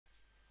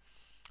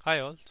Hi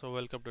all, so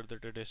welcome to the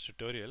today's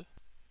tutorial.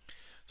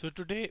 So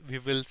today we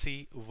will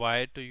see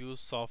why to use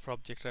soft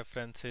object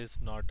references,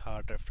 not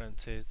hard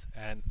references,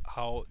 and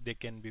how they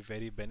can be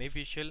very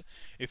beneficial.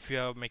 If you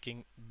are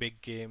making big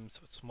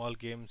games, small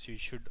games, you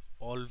should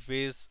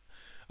always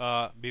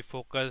be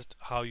focused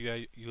how you are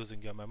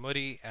using your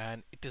memory,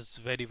 and it is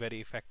very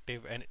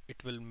effective, and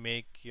it will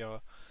make your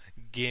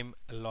game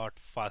a lot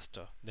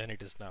faster than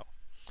it is now.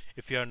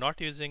 If you are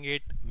not using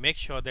it, make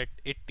sure that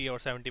 80 or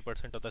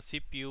 70% of the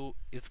CPU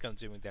is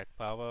consuming that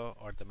power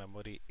or the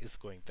memory is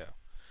going there.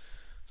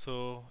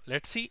 So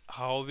let's see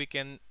how we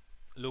can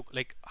look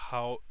like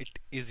how it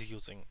is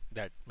using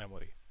that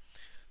memory.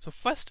 So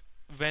first,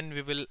 when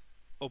we will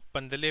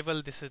open the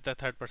level, this is the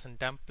third person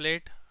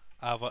template,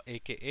 our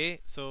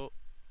AKA. So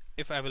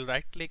if I will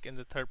right click in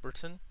the third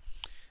person,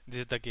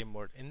 this is the game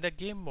mode. In the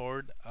game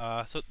mode,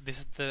 so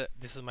this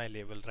is my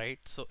level, right?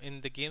 So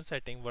in the game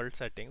setting, world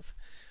settings,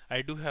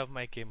 I do have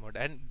my game mode,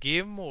 and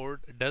game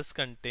mode does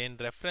contain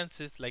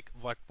references like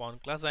what pawn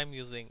class I'm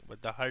using,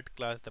 with the HUD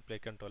class, the play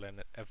control,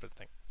 and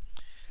everything.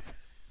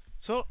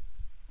 So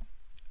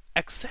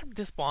except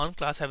this pawn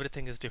class,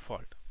 everything is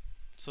default.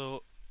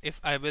 So if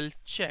I will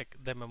check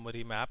the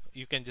memory map,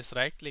 you can just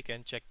right click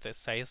and check the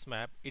size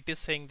map. It is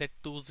saying that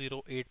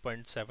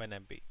 208.7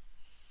 MB.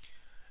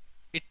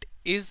 It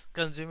is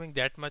consuming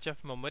that much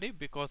of memory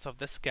because of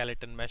the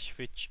skeleton mesh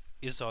which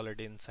is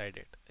already inside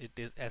it. It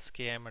is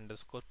skm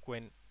underscore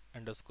queen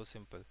underscore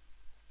simple.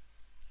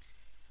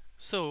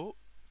 So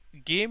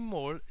game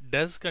mode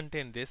does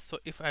contain this. So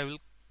if I will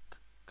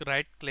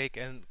right click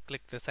and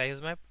click the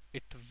size map,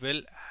 it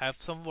will have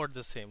somewhat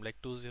the same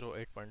like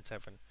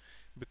 208.7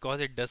 because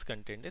it does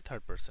contain the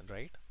third person,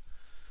 right?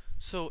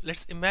 So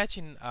let's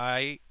imagine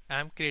I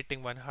am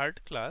creating one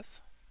hard class.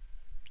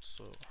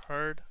 So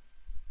hard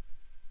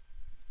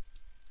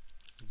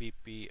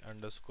bp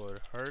underscore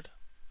hard,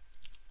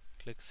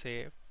 click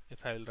save.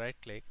 If I will right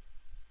click,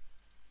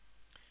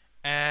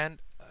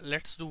 and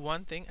let's do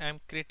one thing,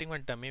 I'm creating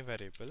one dummy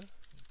variable,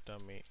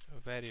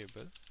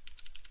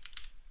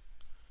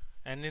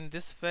 and in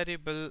this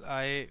variable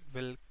I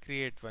will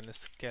create one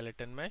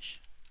skeleton mesh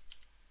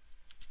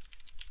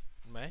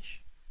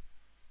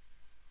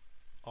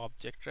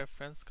object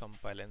reference,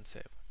 compile and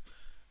save.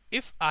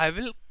 If I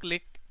will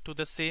click to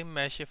the same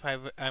mesh, if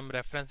I'm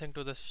referencing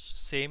to the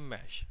same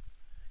mesh,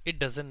 it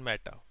doesn't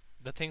matter,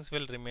 the things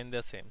will remain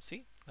the same.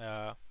 See,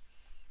 go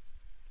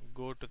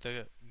to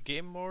the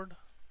game mode,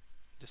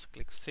 just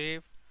click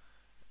save.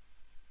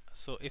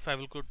 So if I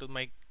will go to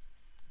my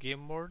game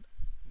mode,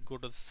 go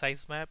to the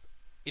size map,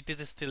 it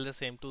is still the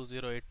same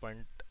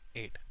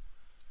 208.8,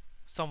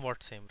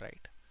 somewhat same,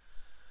 right?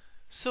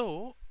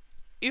 So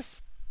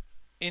if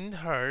in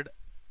herd,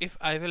 if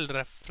I will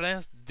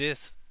reference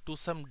this to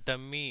some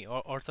dummy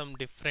or some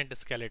different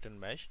skeleton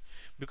mesh,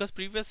 because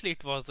previously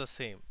it was the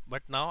same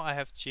but now I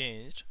have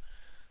changed.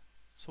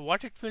 So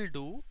what it will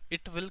do,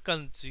 it will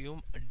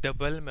consume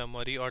double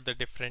memory or the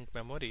different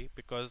memory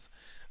because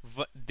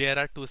there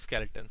are two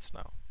skeletons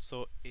now.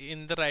 So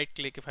in the right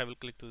click, if I will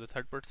click to the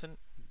third person,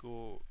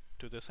 go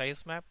to the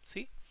size map,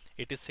 see,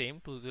 it is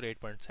same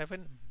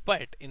 208.7,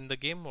 but in the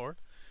game mode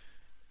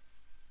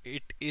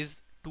it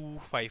is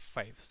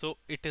 255. So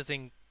it is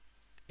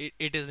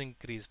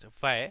increased.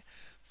 Why?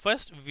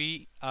 First,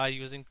 we are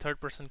using third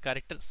person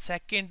character.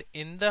 Second,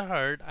 in the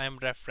herd, I am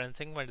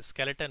referencing my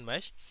skeleton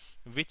mesh,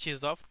 which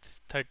is of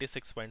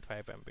 36.5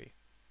 MB.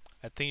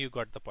 I think you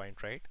got the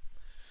point, right?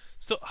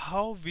 So,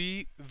 how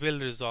we will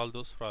resolve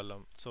those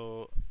problems?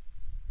 So,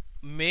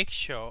 make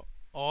sure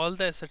all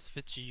the assets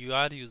which you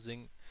are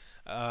using,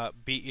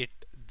 be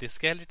it the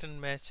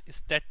skeleton mesh,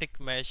 static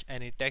mesh,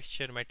 any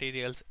texture,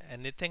 materials,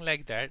 anything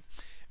like that,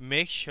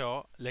 make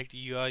sure like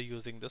you are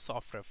using the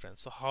soft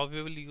reference. So how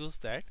we will use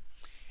that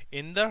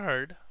in the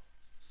herd?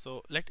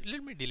 So let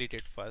me delete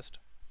it first.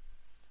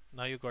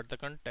 Now you got the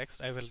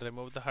context. I will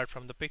remove the herd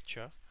from the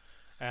picture,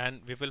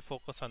 and we will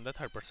focus on the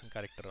third person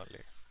character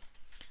only.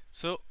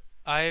 So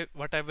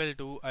what I will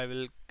do, I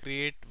will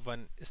create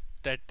one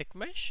static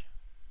mesh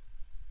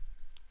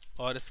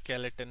or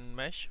skeleton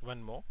mesh,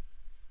 one more,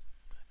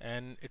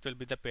 and it will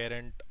be the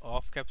parent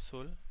of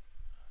capsule,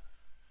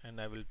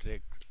 and I will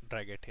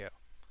drag it here.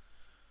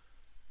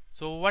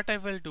 So what I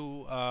will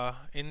do,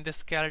 in the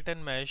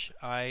skeleton mesh,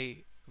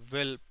 I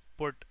will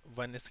put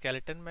one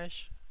skeleton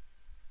mesh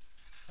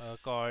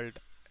called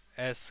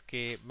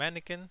SK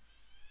mannequin,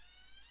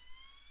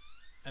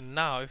 and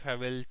now if I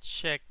will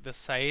check the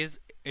size,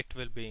 it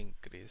will be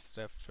increased.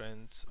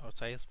 Reference or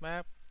size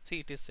map, see,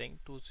 it is saying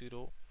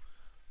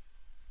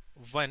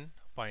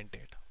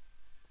 201.8.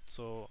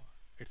 So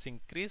it's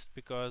increased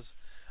because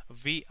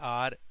we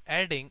are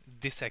adding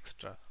this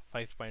extra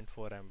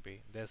 5.4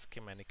 MB, the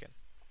SK mannequin.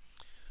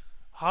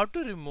 How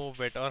to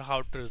remove it or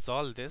how to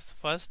resolve this?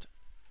 First,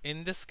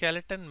 in the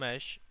skeleton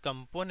mesh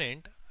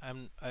component,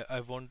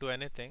 I won't do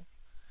anything.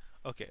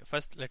 Okay,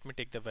 first let me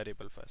take the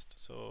variable first.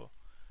 So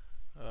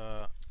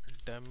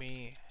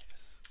dummy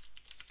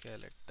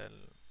skeletal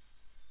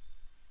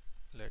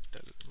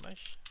little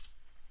mesh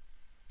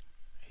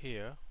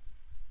here.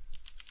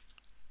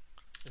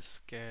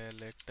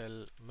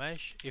 skeletal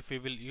mesh. If we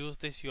will use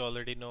this, you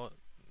already know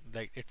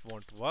that it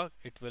won't work,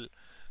 it will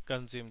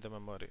consume the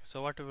memory.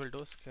 So what we will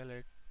do,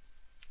 skeletal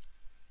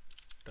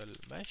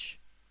mesh,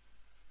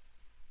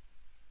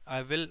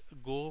 I will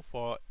go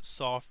for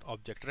soft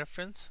object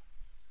reference,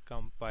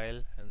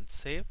 compile and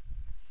save.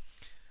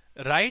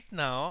 Right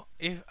now,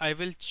 if I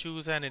will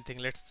choose anything,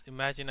 let's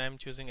imagine I'm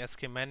choosing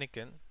SK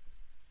mannequin.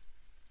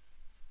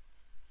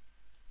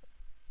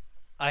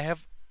 I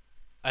have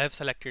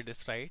selected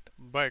this, right,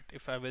 but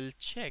if I will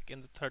check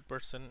in the third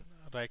person,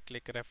 right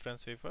click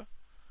reference viewer,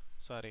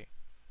 sorry,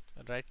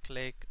 right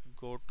click,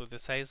 go to the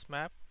size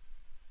map,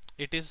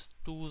 it is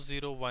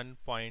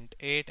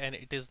 201.8 and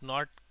it is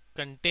not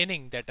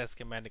containing that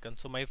SK mannequin.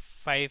 So my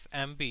 5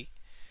 MB,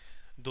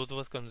 those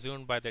was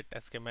consumed by that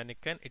SK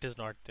mannequin, it is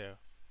not there.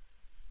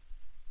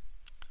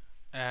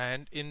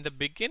 And in the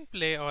begin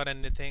play or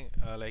anything,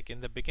 like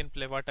in the begin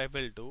play, what I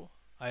will do,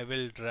 I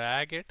will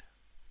drag it,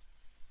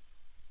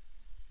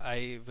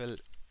 I will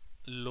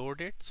load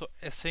it. So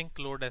async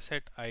load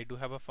asset, I do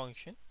have a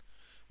function.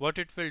 What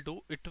it will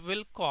do, it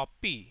will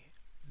copy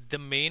the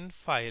main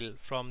file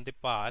from the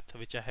path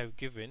which I have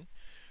given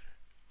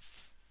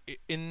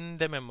in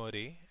the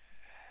memory,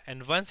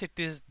 and once it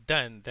is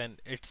done, then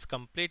it's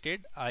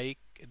completed,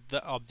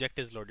 the object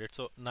is loaded.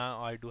 So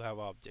now I do have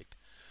an object.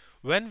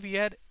 When we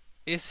are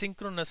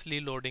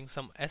asynchronously loading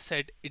some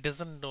asset, it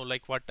doesn't know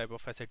like what type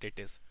of asset it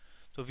is,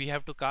 so we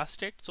have to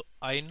cast it. So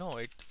I know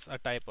it's a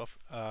type of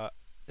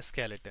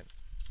skeleton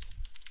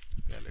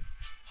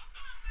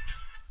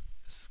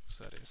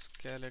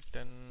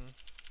skeleton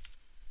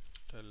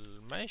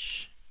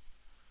mesh.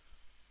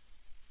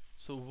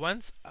 So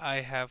once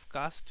I have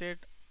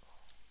casted,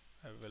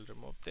 I will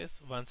remove this.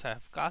 Once I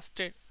have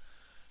casted,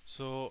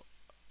 so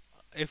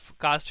if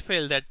cast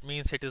fail, that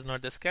means it is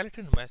not the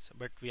skeleton mesh,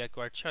 but we are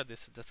quite sure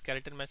this is the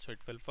skeleton mesh, so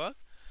it will work.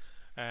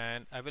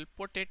 And I will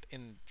put it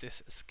in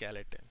this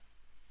skeleton.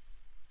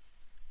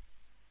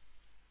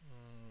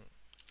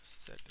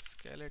 Set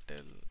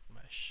skeletal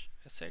mesh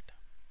asset.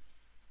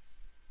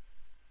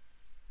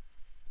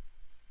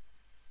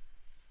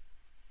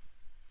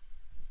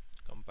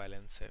 Compile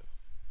and save.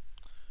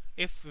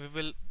 If we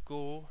will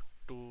go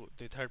to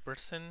the third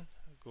person,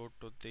 go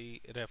to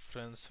the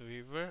reference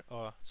viewer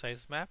or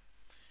size map,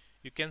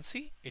 you can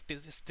see it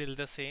is still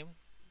the same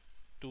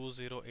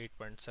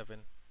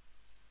 208.7.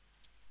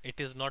 It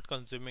is not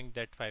consuming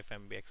that 5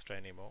 MB extra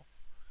anymore.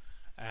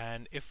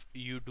 And if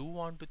you do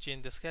want to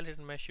change the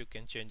skeleton mesh, you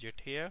can change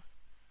it here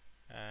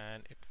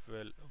and it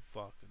will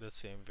work the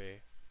same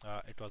way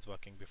it was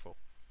working before.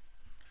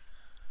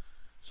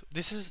 So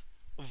this is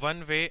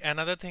one way.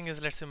 Another thing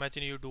is, let's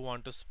imagine you do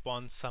want to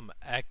spawn some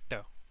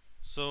actor.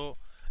 So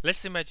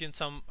let's imagine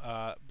some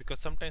because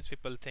sometimes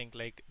people think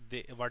like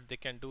what they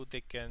can do,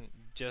 they can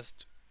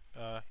just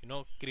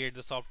create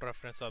the soft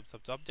reference of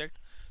object.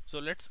 So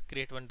let's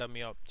create one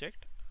dummy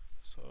object.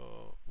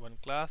 So one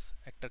class,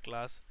 actor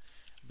class,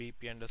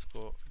 bp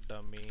underscore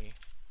dummy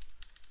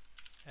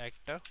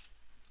actor.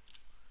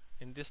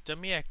 In this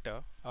dummy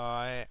actor,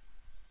 I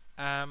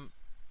am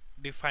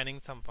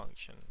defining some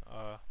function,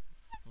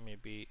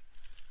 maybe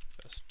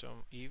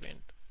custom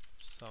event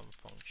some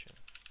function.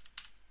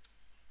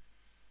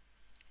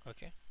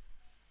 Okay,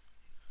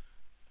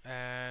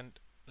 and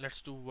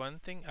let's do one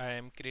thing. I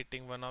am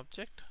creating one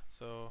object,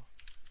 so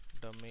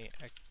dummy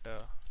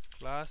actor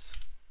class.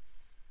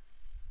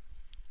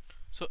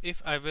 So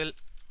if I will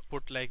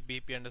put like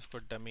bp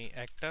underscore dummy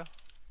actor,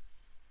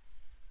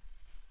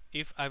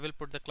 if I will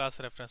put the class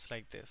reference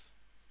like this,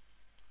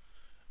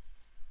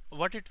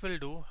 what it will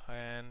do,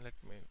 and let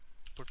me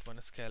put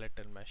one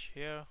skeleton mesh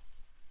here.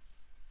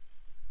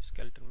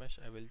 Skeleton mesh,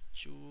 I will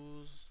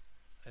choose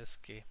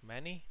sk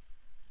many.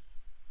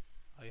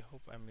 I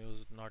hope I'm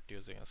not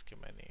using sk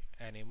many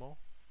anymore.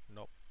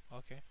 Nope.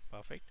 Okay,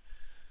 perfect.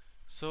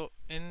 So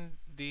in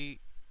the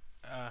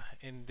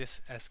in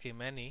this sk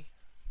many,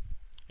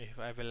 if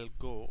I will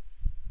go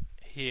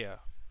here,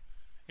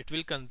 it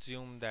will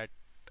consume that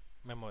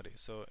memory.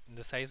 So in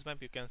the size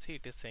map, you can see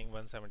it is saying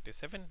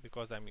 177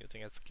 because I'm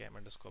using skm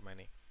underscore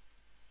many.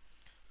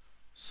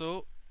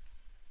 So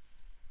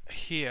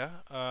here,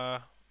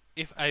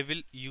 if I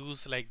will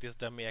use like this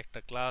dummy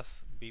actor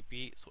class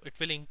bp, so it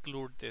will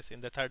include this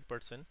in the third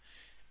person.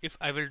 If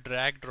I will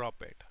drag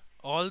drop it,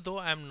 although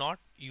I'm not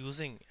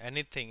using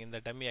anything in the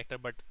dummy actor,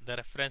 but the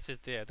reference is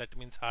there, that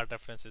means hard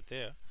reference is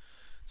there.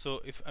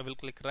 So if I will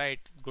click right,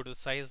 go to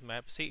size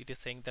map, see it is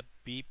saying that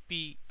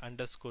bp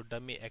underscore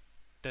dummy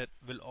actor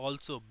will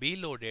also be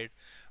loaded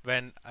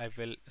when I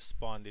will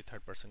spawn the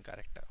third person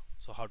character.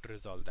 So how to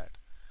resolve that?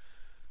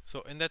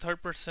 So in the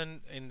third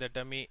person, in the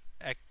dummy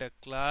actor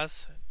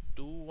class,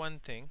 do one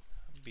thing,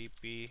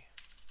 bp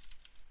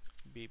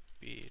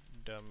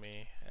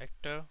dummy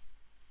actor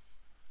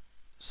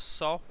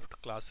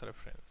soft class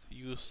reference,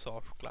 use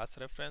soft class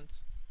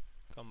reference,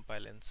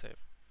 compile and save.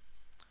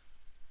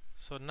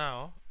 So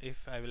now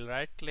if I will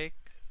right click,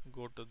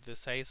 go to the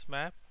size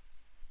map,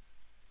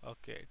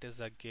 okay, it is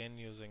again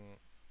using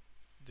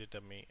the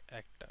dummy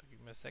actor.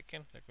 Give me a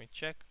second, let me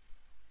check.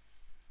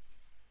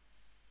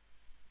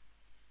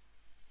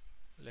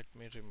 Let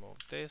me remove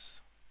this.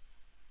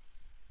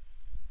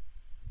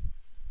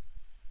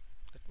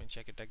 Let me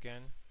check it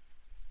again.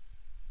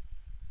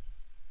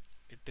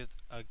 It is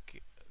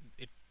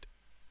it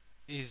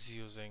is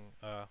using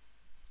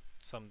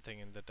something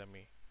in the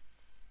dummy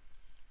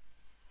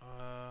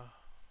uh,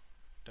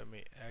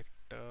 dummy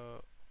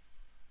actor.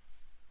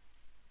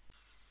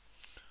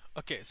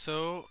 Okay,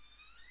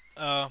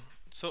 uh,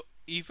 so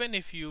even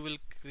if you will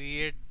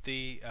create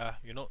the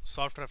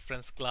soft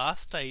reference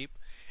class type,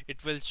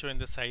 it will show in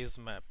the size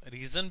map.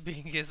 Reason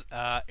being is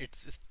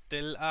it's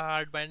still a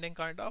hard binding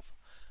kind of,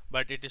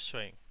 but it is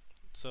showing.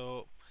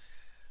 So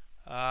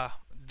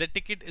the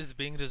ticket is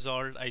being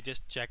resolved. I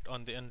just checked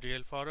on the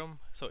Unreal forum,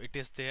 so it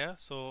is there.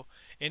 So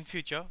in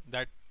future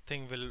that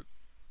thing will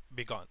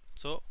be gone.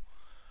 So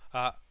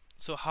uh,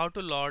 how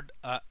to load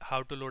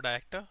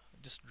actor?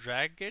 Just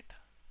drag it,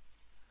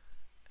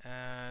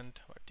 and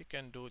what you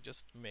can do,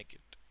 just make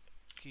it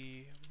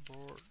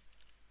keyboard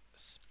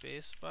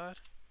spacebar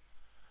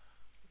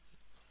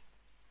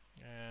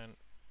and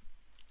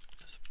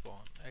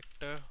spawn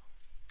actor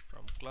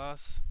from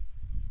class.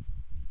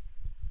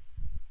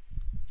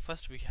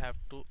 First we have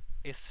to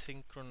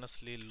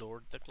asynchronously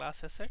load the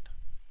class asset.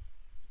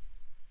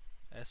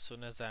 As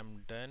soon as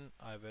I'm done,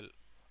 I will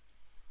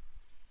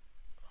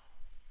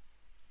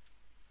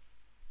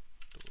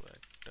do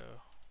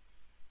actor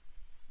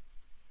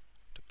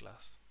to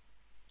class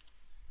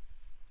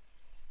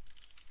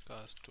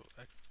to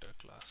actor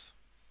class.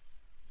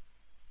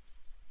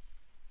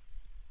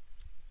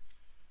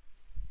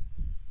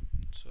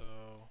 So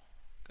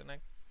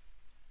connect,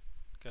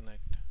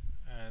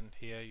 and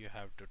here you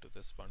have to do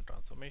the spawn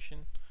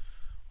transformation.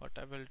 What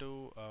I will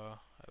do, I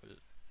will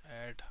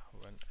add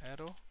one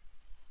arrow,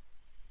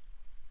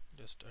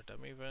 just a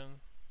dummy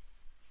one,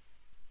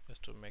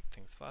 just to make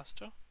things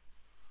faster.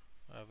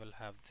 I will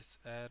have this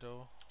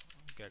arrow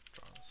get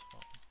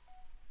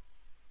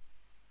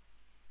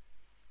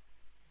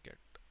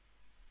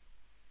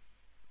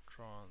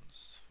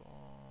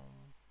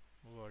transform,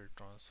 world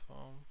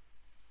transform,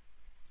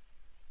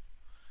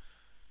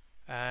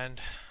 and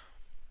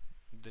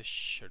this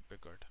should be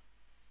good.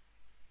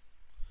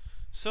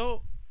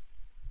 So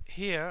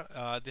here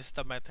this is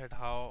the method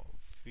how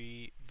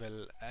we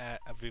will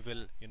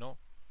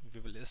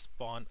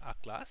spawn a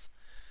class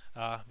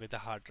with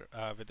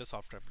a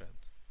soft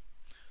reference.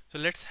 So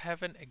let's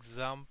have an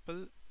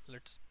example.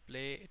 Let's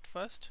play it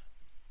first.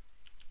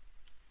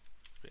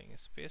 Bring a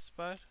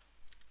spacebar,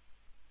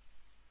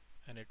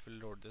 and it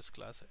will load this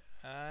class.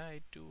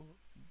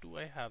 Do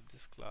I have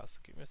this class?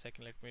 Give me a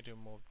second. Let me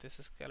remove this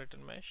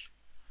skeleton mesh.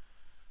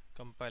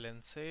 Compile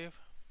and save.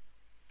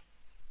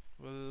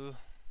 We'll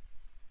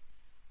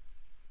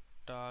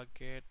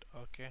target.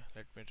 Okay,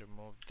 let me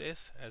remove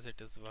this as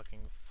it is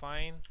working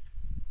fine.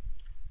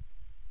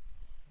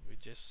 We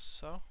just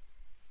saw,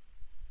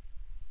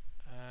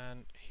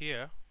 and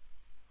here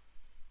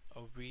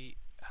we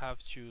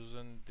have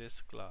chosen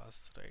this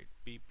class, right?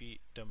 PP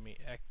dummy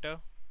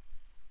actor,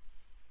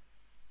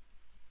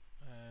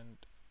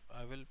 and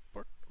I will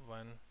put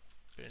one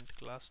print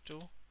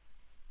class2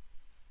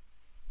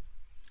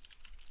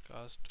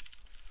 cast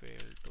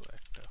fail to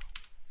actor.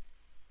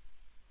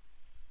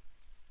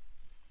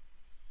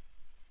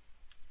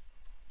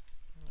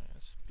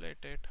 Split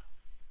it,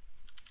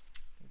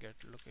 get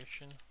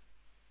location,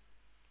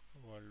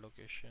 world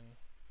location,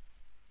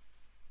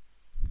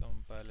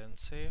 compile and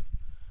save.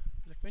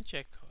 Let me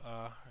check,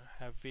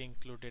 have we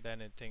included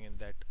anything in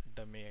that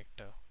dummy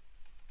actor?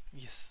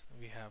 Yes,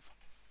 we have.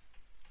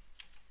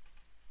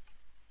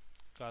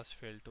 Cast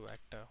failed to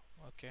actor.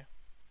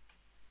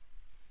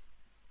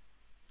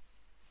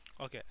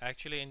 Okay,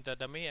 actually in the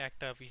dummy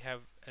actor we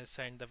have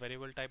assigned the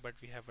variable type, but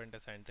we haven't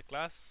assigned the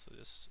class, so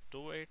just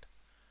do it.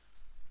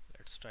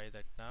 Let's try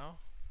that now.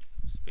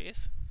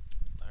 Space.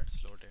 Now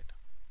it's loaded.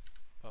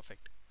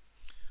 Perfect.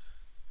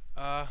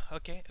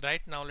 Okay,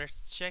 right now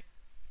let's check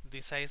the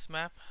size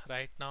map.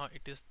 Right now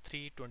it is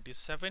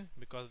 327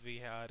 because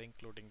we are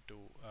including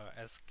to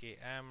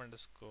skm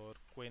underscore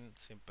queen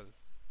simple,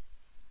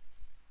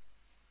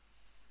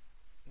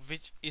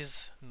 which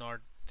is not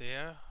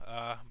there,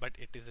 but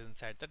it is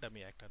inside the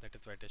dummy actor. That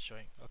is what it is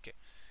showing. Okay,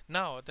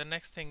 now the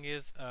next thing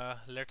is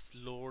let's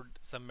load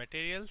some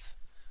materials.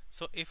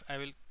 So if I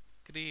will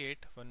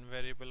create one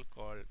variable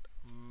called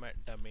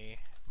dummy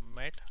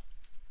mat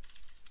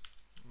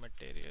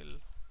material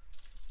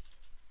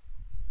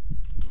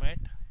mat,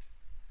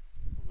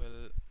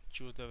 will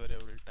choose the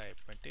variable type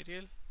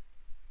material.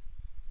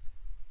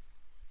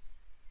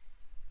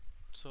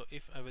 So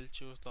if I will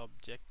choose the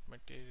object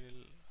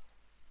material,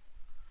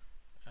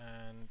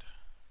 and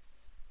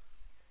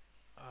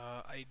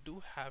I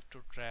do have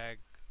to drag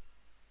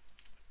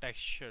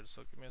textures,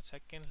 so give me a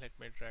second. Let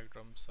me drag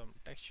from some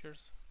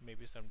textures,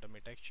 maybe some dummy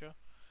texture,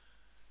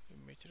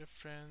 image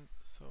reference.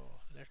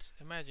 So let's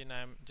imagine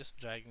I'm just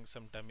dragging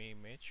some dummy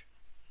image.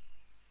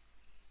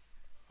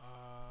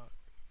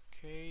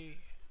 Okay,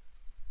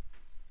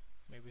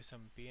 maybe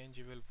some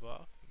PNG will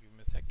work. Give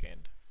me a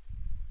second.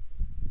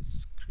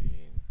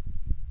 Screen.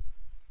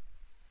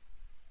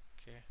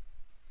 Okay,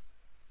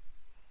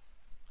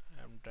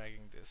 I'm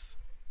dragging this.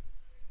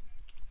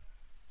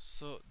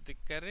 So the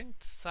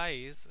current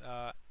size,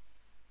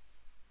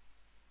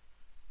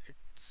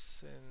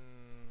 it's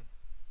in,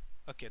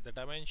 okay, the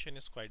dimension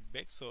is quite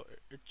big, so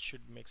it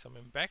should make some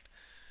impact.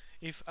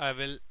 If I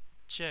will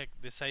check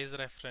the size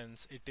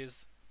reference, it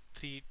is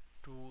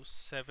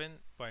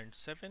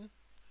 327.7.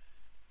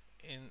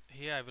 In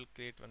here I will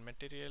create one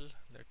material,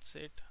 that's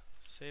it,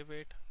 save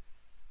it,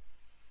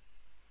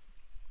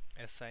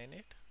 assign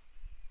it,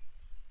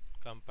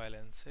 compile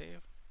and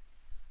save.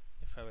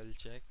 If I will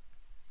check,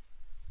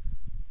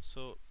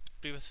 so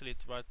previously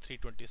it was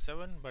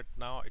 327, but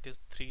now it is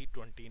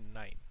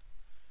 329.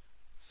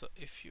 So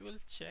if you will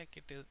check,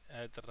 it is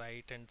at the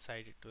right hand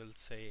side, it will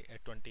say a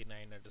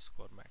 29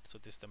 underscore mat. So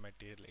this is the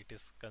material, it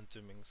is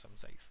consuming some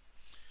size.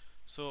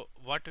 So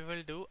what we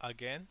will do,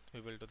 again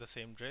we will do the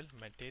same drill,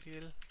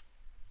 material,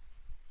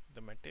 the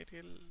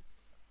material,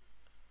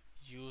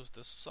 use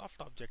the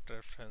soft object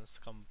reference,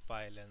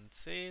 compile and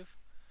save.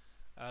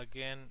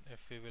 Again,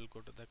 if we will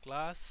go to the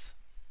class,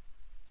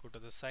 go to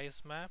the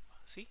size map,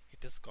 see,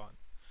 it is gone.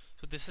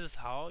 So this is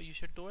how you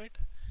should do it.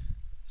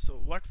 So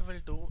what we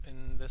will do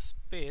in the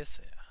space,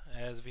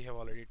 as we have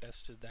already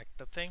tested the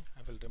actor thing,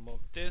 I will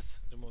remove this,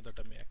 remove the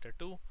dummy actor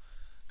 2,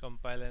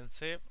 compile and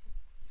save.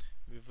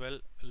 We will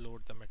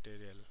load the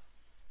material.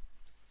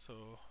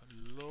 So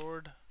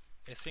load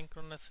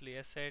asynchronously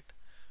asset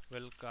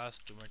will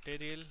cast to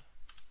material.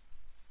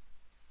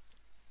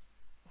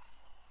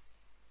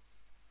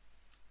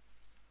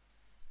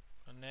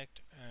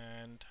 Connect,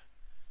 and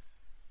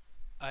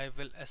I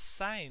will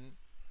assign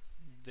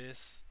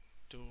this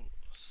to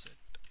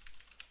set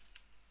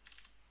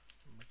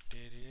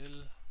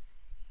material.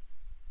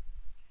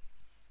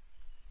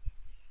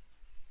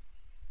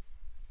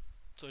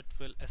 So it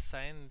will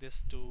assign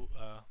this to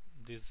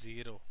this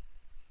 0.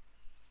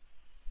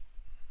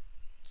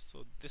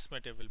 So this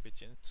material will be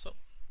changed. So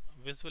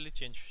visually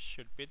change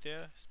should be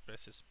there.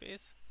 Press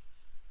space.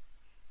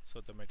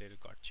 So the material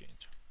got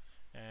changed.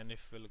 And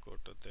if we'll go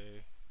to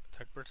the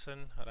third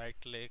person, right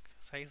click,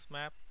 size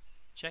map,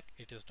 check,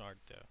 it is not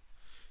there.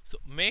 So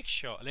make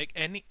sure, like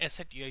any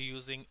asset you are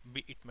using,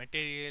 be it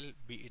material,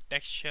 be it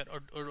texture,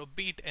 or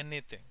be it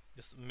anything,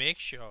 just make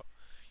sure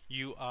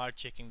you are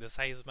checking the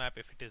size map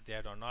if it is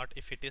there or not.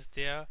 If it is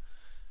there,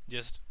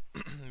 just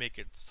make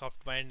it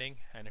soft binding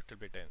and it will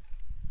be done.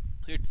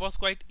 It was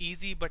quite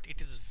easy, but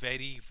it is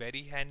very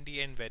handy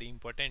and very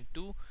important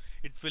too.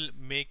 It will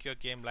make your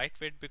game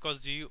lightweight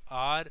because you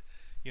are,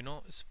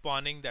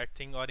 spawning that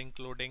thing or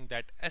including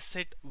that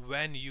asset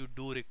when you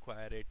do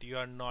require it. You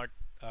are not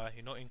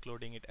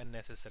including it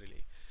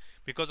unnecessarily,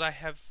 because I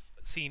have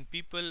seen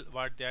people,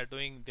 what they are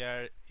doing, they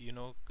are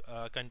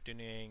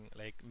continuing,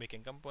 like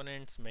making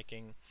components,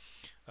 making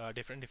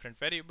different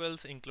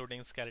variables,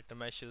 including skeleton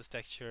meshes,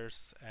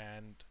 textures,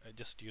 and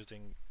just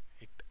using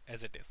it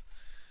as it is.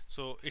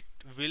 So it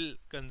will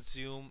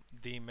consume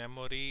the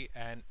memory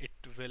and it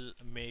will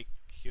make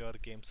your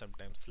game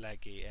sometimes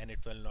laggy, and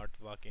it will not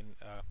work in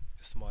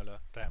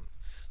smaller RAM.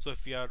 So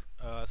if you are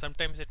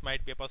sometimes it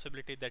might be a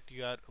possibility that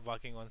you are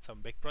working on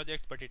some big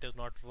projects, but it is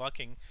not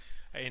working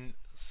in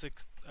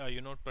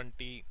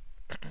 20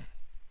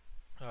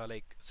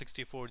 like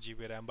 64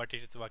 GB RAM, but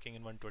it is working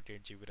in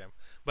 128 GB RAM.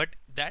 But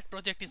that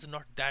project is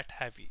not that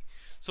heavy,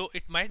 so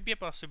it might be a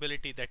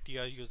possibility that you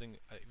are using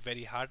a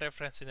very hard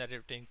reference in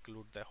order to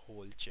include the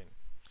whole chain.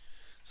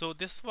 So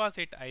this was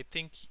it. I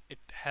think it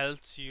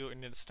helps you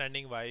in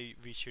understanding why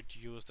we should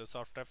use the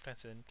soft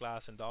references in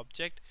class and the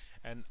object,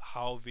 and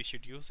how we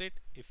should use it.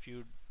 If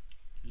you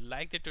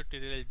like the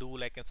tutorial, do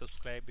like and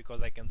subscribe,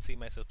 because I can see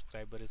my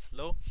subscriber is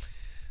low.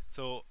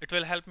 So it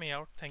will help me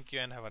out. Thank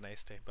you and have a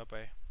nice day. Bye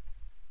bye.